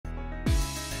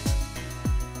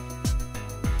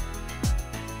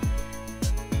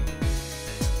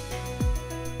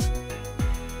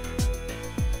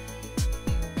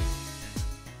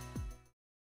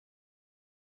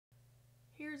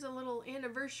here's a little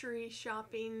anniversary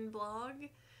shopping vlog,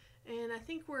 and I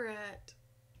think we're at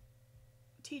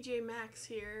TJMaxx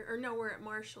here, or no, we're at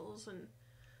Marshall's, and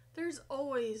there's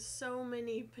always so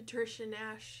many Patricia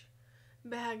Nash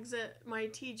bags at my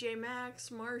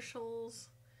TJMaxx, Marshall's,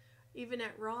 even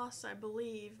at Ross, I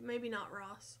believe. Maybe not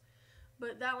Ross,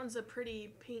 but that one's a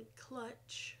pretty pink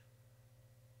clutch.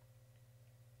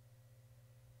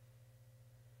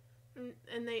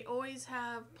 And they always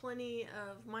have plenty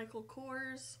of Michael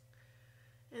Kors.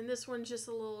 And this one's just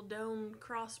a little domed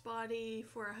crossbody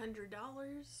for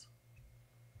 $100.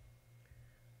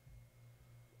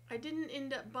 I didn't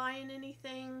end up buying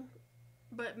anything,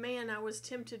 but man, I was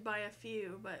tempted by a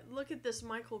few. But look at this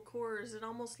Michael Kors. It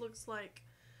almost looks like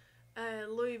a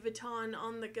Louis Vuitton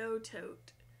on the go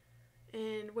tote,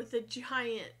 and with the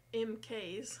giant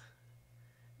MKs.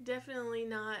 Definitely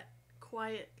not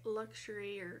quiet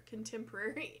luxury or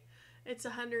contemporary. It's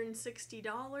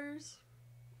 $160.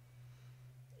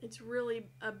 It's really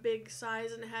a big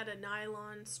size, and it had a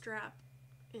nylon strap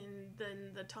and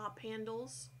then the top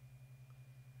handles.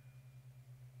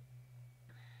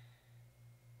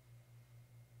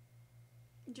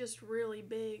 Just really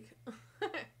big.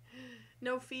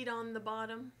 No feet on the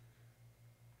bottom.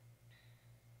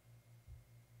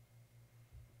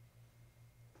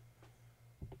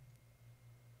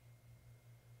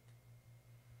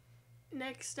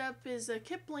 Next up is a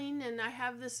Kipling, and I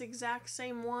have this exact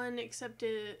same one except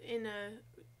in a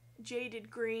jaded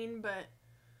green, but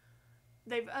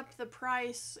they've upped the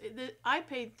price. I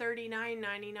paid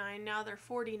 $39.99, now they're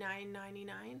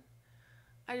 $49.99.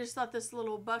 I just thought this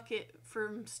little bucket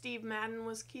from Steve Madden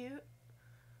was cute,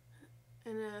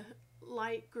 and a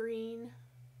light green.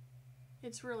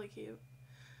 It's really cute.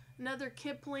 Another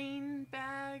Kipling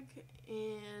bag,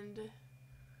 and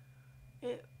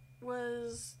it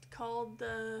was called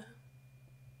the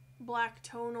Black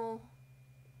Tonal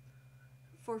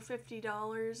for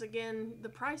 $50. Again, the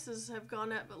prices have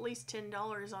gone up at least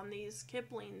 $10 on these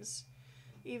Kiplings,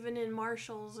 even in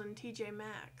Marshall's and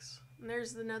TJMaxx. And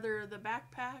there's another, the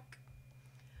backpack.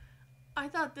 I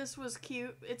thought this was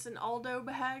cute. It's an Aldo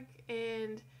bag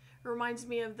and reminds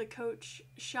me of the Coach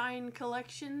Shine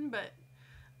collection, but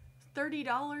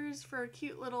 $30 for a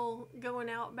cute little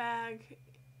going out bag.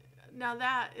 Now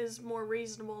that is more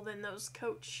reasonable than those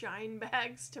Coach Shine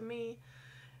bags to me,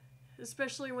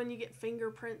 especially when you get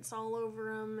fingerprints all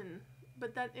over them.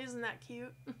 But that isn't that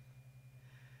cute.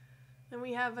 Then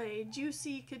we have a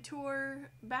Juicy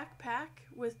Couture backpack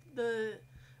with the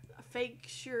fake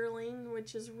shearling,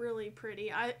 which is really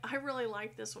pretty. I really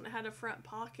like this one. It had a front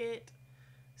pocket.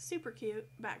 Super cute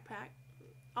backpack.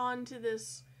 On to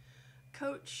this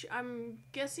Coach, I'm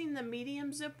guessing the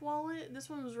medium zip wallet. This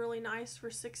one was really nice for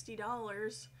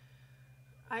 $60.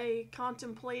 I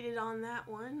contemplated on that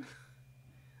one.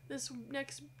 This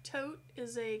next tote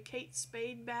is a Kate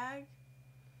Spade bag.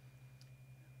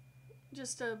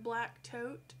 Just a black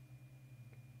tote.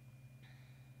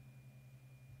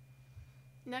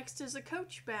 Next is a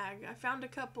Coach bag. I found a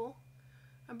couple.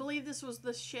 I believe this was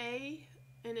the Shea,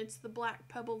 and it's the black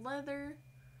pebble leather.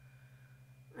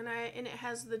 And it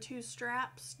has the two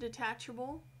straps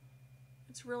detachable.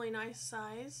 It's really nice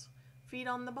size. Feet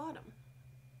on the bottom.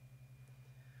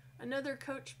 Another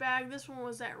Coach bag. This one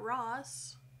was at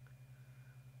Ross.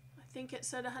 I think it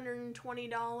said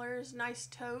 $120. Nice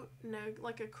tote, and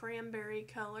like a cranberry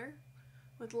color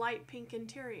with light pink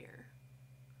interior.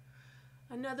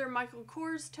 Another Michael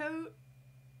Kors tote.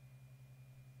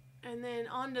 And then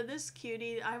onto this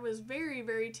cutie. I was very,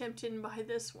 very tempted by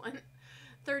this one.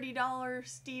 $30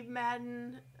 Steve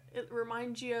Madden. It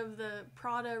reminds you of the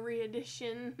Prada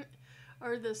re-edition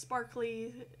or the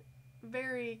sparkly.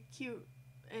 Very cute,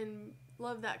 and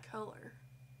love that color.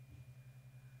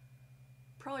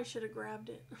 Probably should have grabbed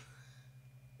it.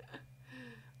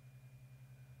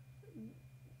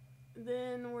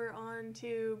 Then we're on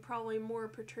to probably more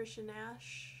Patricia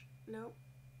Nash. Nope.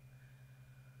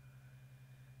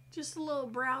 Just a little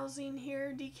browsing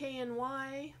here.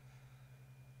 DKNY.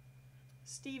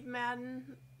 Steve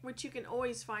Madden, which you can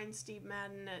always find Steve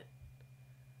Madden at.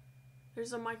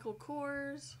 There's a Michael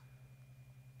Kors.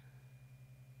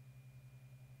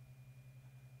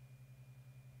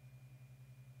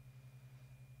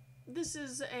 This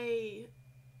is a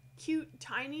cute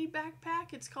tiny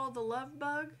backpack. It's called the Love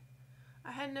Bug.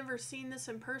 I had never seen this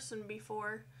in person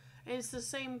before. And it's the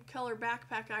same color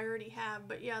backpack I already have,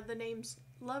 but yeah, the name's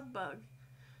Love Bug.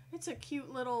 It's a cute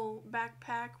little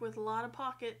backpack with a lot of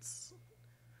pockets.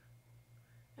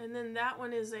 And then that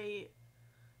one is a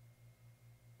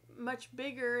much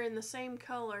bigger in the same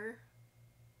color.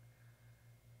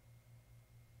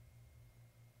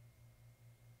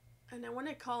 And I want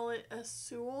to call it a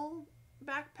Sewell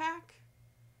backpack.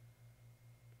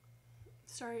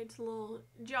 Sorry, it's a little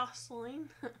jostling.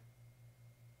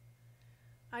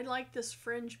 I like this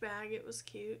fringe bag. It was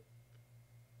cute.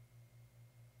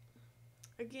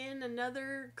 Again,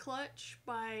 another clutch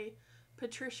by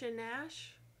Patricia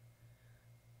Nash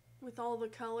with all the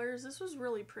colors. This was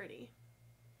really pretty,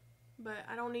 but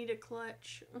I don't need a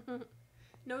clutch.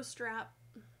 No strap.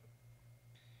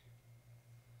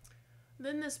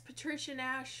 Then this Patricia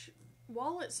Nash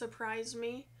wallet surprised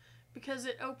me because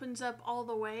it opens up all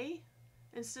the way.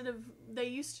 Instead of, they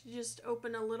used to just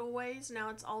open a little ways, now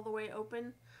it's all the way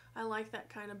open. I like that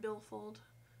kind of billfold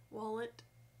wallet.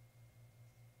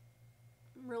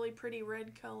 Really pretty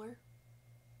red color.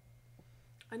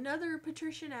 Another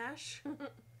Patricia Nash.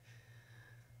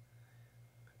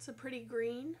 It's a pretty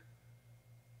green.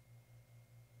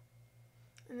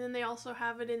 And then they also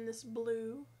have it in this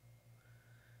blue.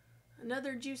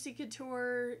 Another Juicy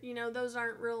Couture. You know, those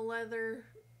aren't real leather,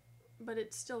 but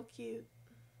it's still cute.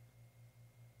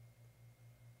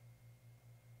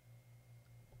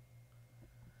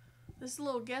 This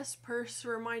little guest purse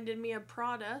reminded me of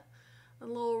Prada. A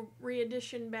little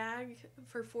re-edition bag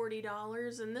for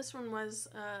 $40. And this one was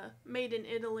made in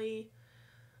Italy,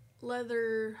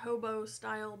 leather hobo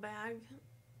style bag.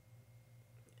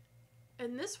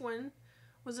 And this one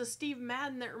was a Steve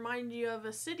Madden that reminded you of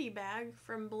a city bag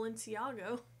from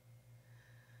Balenciaga.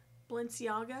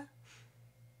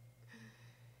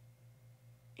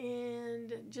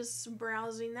 And just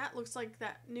browsing, that looks like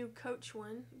that new Coach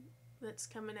one that's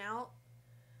coming out.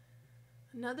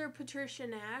 Another Patricia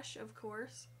Nash, of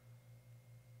course.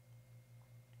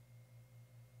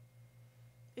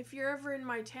 If you're ever in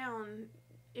my town,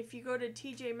 if you go to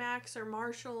TJMaxx or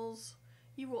Marshall's,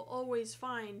 you will always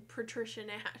find Patricia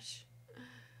Nash.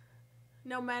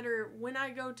 No matter when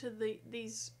I go to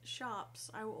these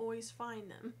shops, I will always find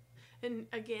them. And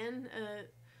again,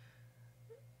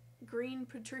 green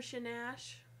Patricia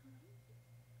Nash.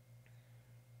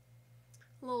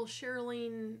 A little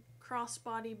Shirlene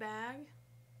crossbody bag.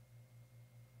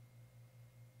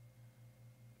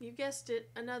 You guessed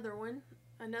it, another one.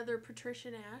 Another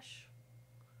Patricia Nash.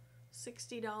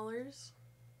 $60.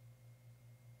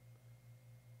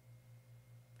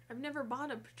 I've never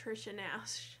bought a Patricia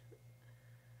Nash.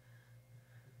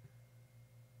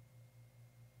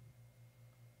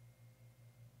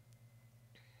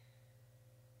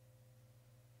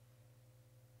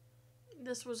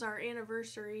 This was our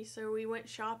anniversary, so we went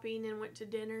shopping and went to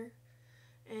dinner.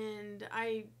 And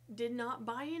I did not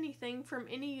buy anything from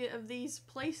any of these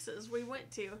places we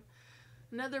went to.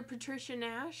 Another Patricia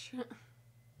Nash.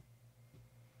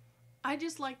 I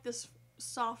just like this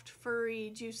soft,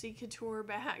 furry, Juicy Couture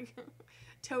bag.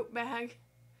 Tote bag.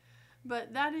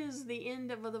 But that is the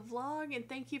end of the vlog, and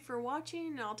thank you for watching,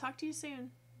 and I'll talk to you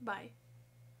soon. Bye.